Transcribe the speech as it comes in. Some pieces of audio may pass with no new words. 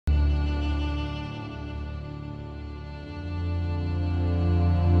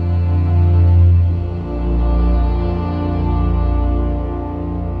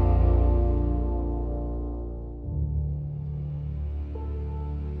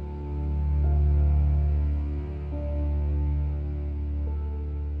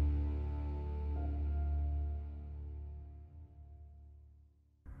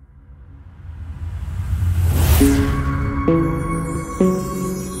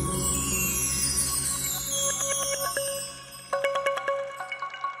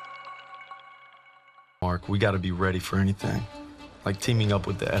we gotta be ready for anything. Like teaming up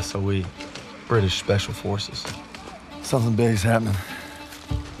with the SOE, British Special Forces. Something big's happening.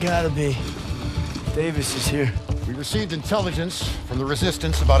 Gotta be. Davis is here. We received intelligence from the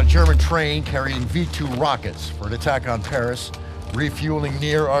Resistance about a German train carrying V2 rockets for an attack on Paris, refueling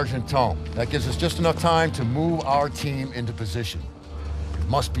near Argenton. That gives us just enough time to move our team into position. It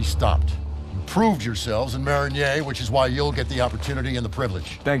must be stopped. You proved yourselves in Marigny, which is why you'll get the opportunity and the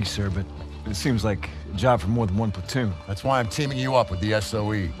privilege. Thank you, sir, but it seems like a job for more than one platoon. That's why I'm teaming you up with the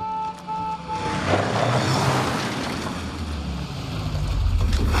SOE.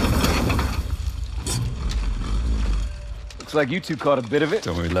 Looks like you two caught a bit of it.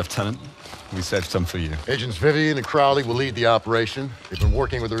 Don't worry, Lieutenant. We saved some for you. Agents Vivian and Crowley will lead the operation. They've been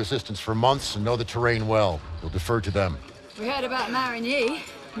working with the Resistance for months and know the terrain well. We'll defer to them. We heard about Marigny.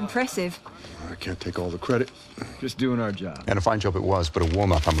 Impressive. I can't take all the credit. Just doing our job. And a fine job it was, but a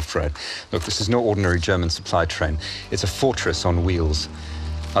warm-up, I'm afraid. Look, this is no ordinary German supply train. It's a fortress on wheels.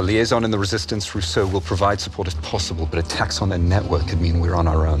 Our liaison in the Resistance, Rousseau, will provide support if possible, but attacks on their network could mean we're on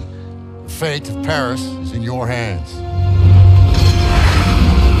our own. The fate of Paris is in your hands.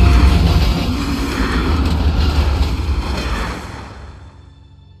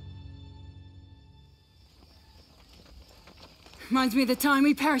 Reminds me of the time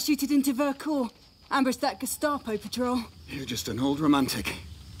we parachuted into Vercors. Ambushed that Gestapo patrol. You're just an old romantic.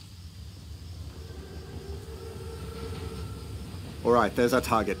 All right, there's our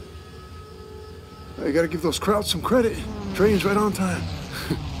target. You gotta give those Krauts some credit. Train's right on time.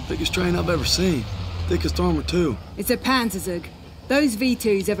 Biggest train I've ever seen. Thickest armor, too. It's a Panzerzug. Those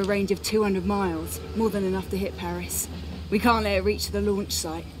V2s have a range of 200 miles. More than enough to hit Paris. We can't let it reach the launch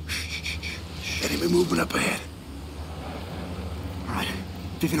site. Enemy movement up ahead. All right,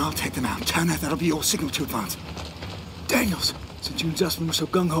 Vivian, I'll take them out. Turner, that'll be your signal to advance. Daniels, since you and Zussman were so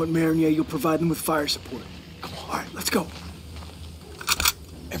gung-ho at Marigny, you'll provide them with fire support. Come on, all right, let's go.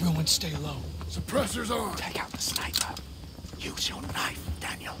 Everyone stay low. Suppressors on. Take out the sniper. Use your knife,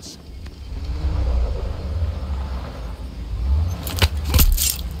 Daniels.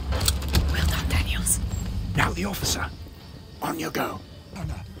 Well done, Daniels. Now the officer. On you go.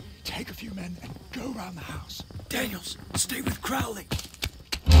 Turner, take a few men and go around the house. Daniels, stay with Crowley.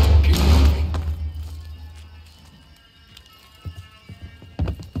 Keep moving.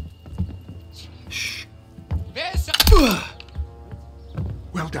 Shh.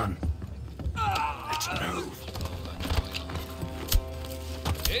 Well done. Let's move.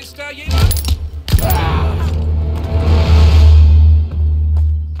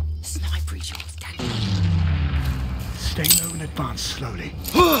 Sniper shots, Daniels. Stay low and advance slowly.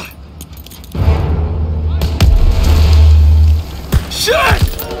 Shit!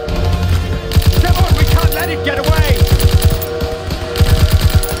 Come on, we can't let it get away!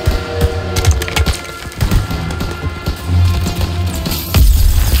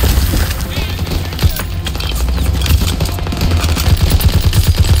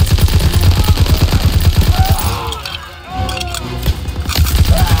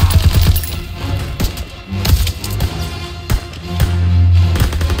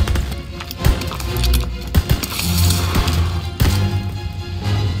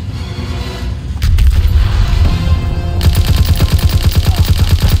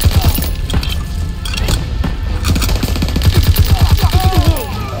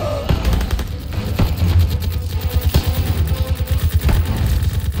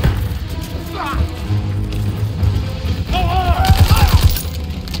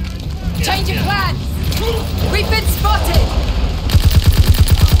 Change of plans! We've been spotted!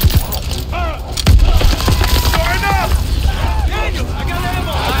 Enough! Daniel, I got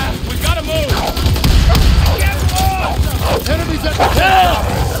ammo! We gotta move! Get off! Enemies at the tail!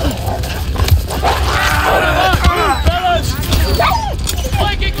 Fellas!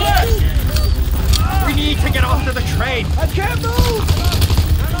 Flanking left! We need to get off to the train! I can't move!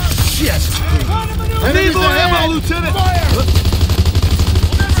 Shit! I need more ammo, Lieutenant! Fire!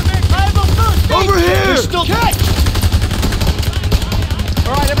 Over here! You're still catch!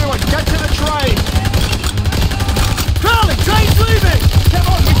 All right, everyone, get to the train! Crowley, train's leaving! Come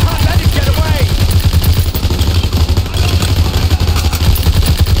on, we can't let it get away!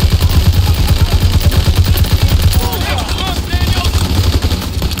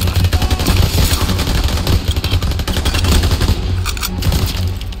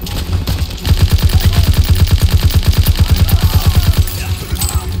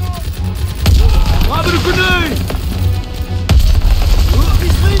 Lobbing a grenade!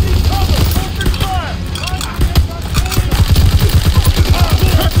 He's leaving cover! Open fire!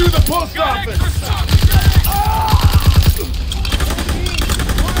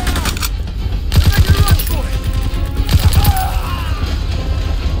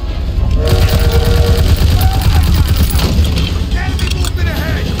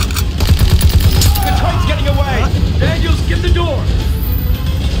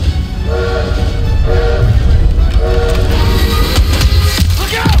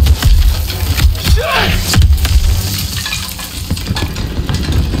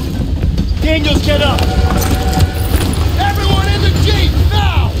 Daniels, get up! Everyone in the Jeep,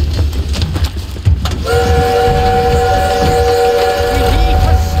 now! We need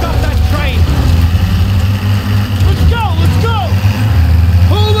to stop that train! Let's go! Let's go!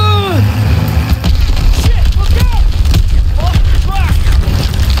 Hold on! Shit! Look out! Off the track!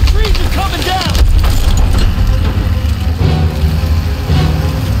 Trees are coming down!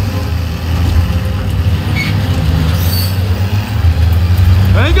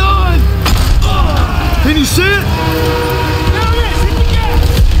 Hang on! Can you see it? There it is! Hit the gas!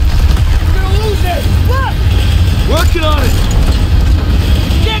 We're gonna lose it! Look! Working on it!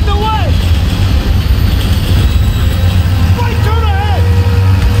 Get in the way! Right turn ahead!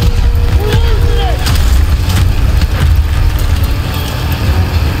 We're losing it!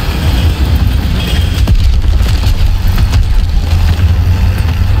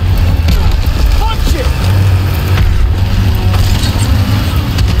 Punch it!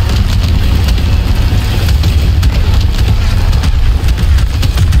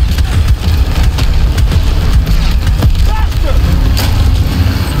 Faster!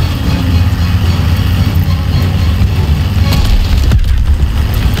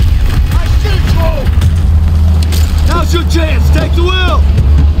 I should have drove! Now's your chance! Take the wheel!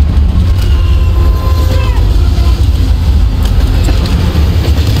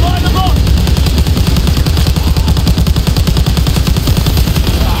 Line them up!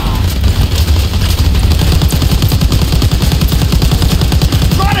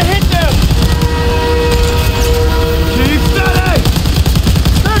 Try to hit them! Keep steady!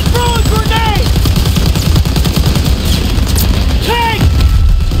 They're throwing grenades! Tank!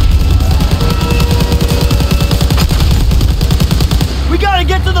 We gotta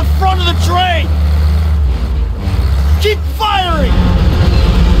get to the front of the train! Keep firing!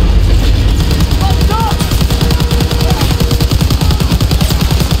 Up top!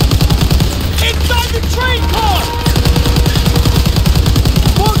 Inside the train car!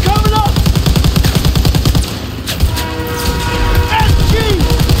 More coming up! SG!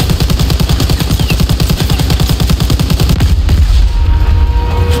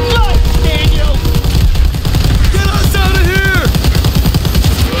 Nice, Daniel! Get us out of here!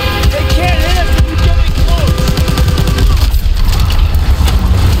 They can't hit us if we get in close!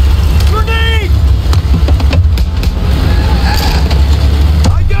 Grenade!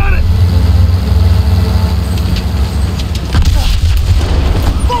 I got it!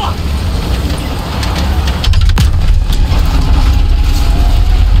 Fuck!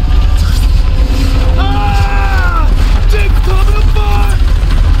 Ah! Things coming apart!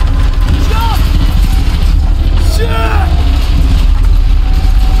 Stop! Shit!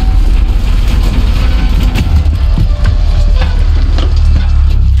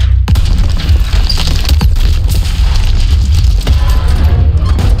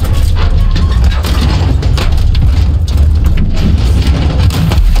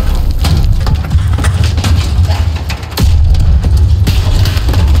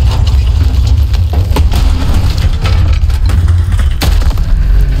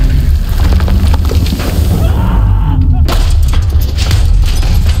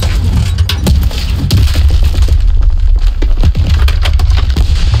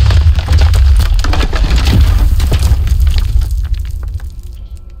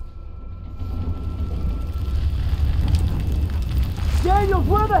 Daniels,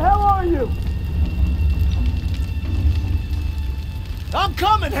 where the hell are you? I'm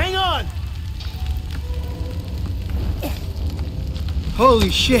coming, hang on! Holy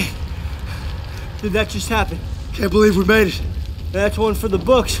shit! Did that just happen? Can't believe we made it. That's one for the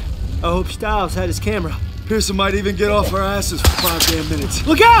books. I hope Styles had his camera. Pearson might even get off our asses for 5 damn minutes.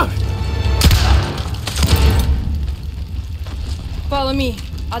 Look out! Follow me.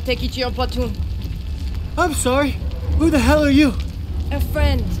 I'll take you to your platoon. I'm sorry. Who the hell are you? A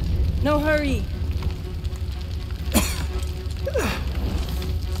friend. No hurry.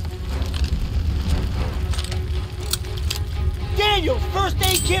 Daniel, first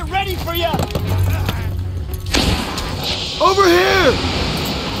aid kit ready for you! Over here!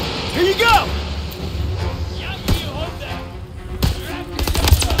 Here you go!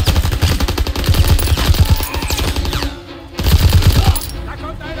 Da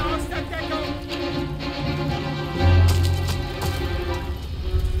kommt einer aus der Deckung!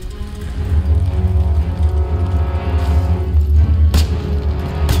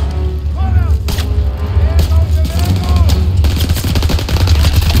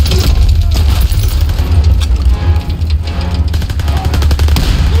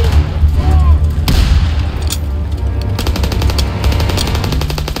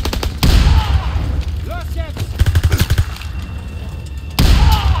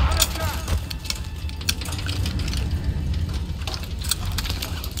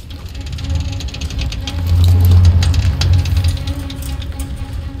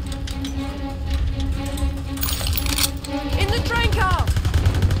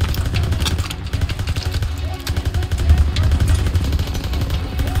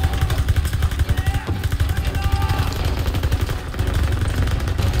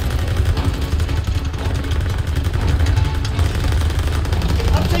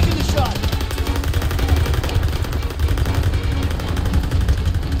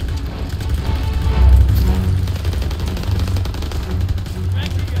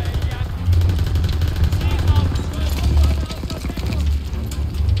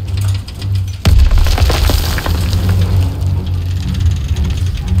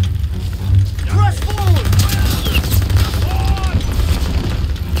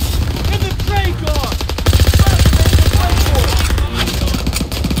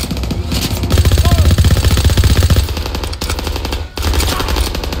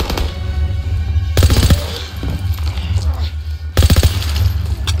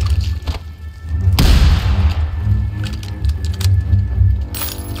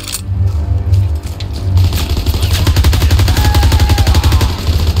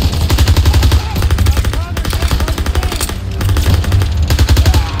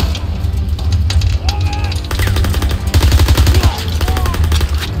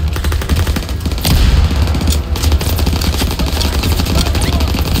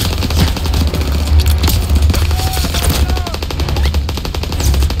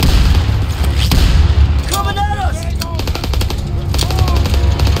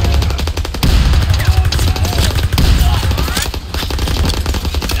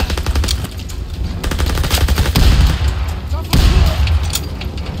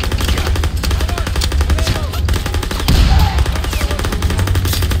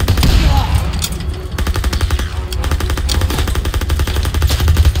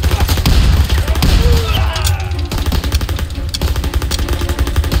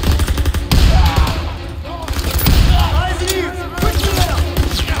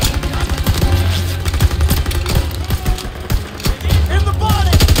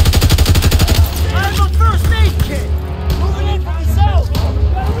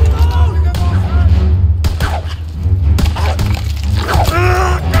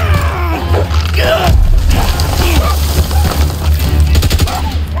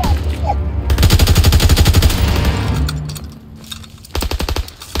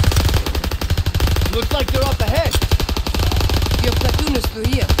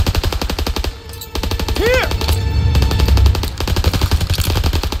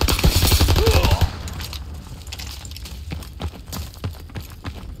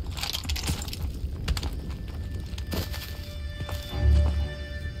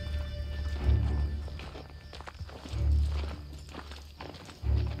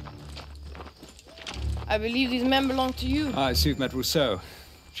 I believe these men belong to you. I see you've met Rousseau.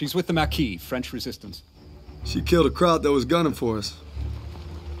 She's with the Marquis, French resistance. She killed a crowd that was gunning for us.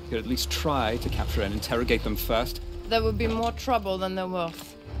 You could at least try to capture and interrogate them first. There would be more trouble than they're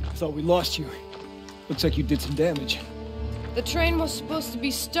worth. I thought we lost you. Looks like you did some damage. The train was supposed to be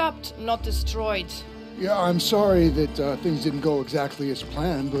stopped, not destroyed. Yeah, I'm sorry that things didn't go exactly as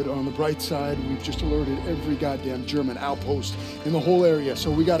planned, but on the bright side, we've just alerted every goddamn German outpost in the whole area,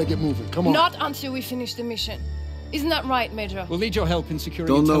 so we gotta get moving. Come on. Not until we finish the mission. Isn't that right, Major? We'll need your help in securing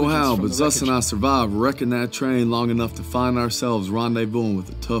Don't know intelligence how, from but the Zus and I wreckage. survived wrecking that train long enough to find ourselves rendezvousing with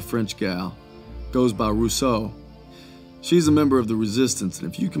a tough French gal. Goes by Rousseau. She's a member of the Resistance,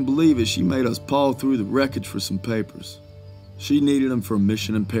 and if you can believe it, she made us paw through the wreckage for some papers. She needed them for a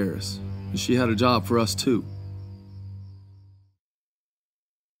mission in Paris, and she had a job for us too.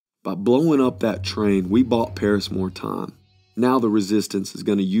 By blowing up that train, we bought Paris more time. Now the Resistance is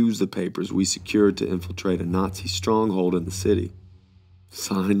going to use the papers we secured to infiltrate a Nazi stronghold in the city.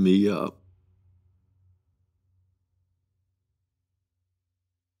 Sign me up.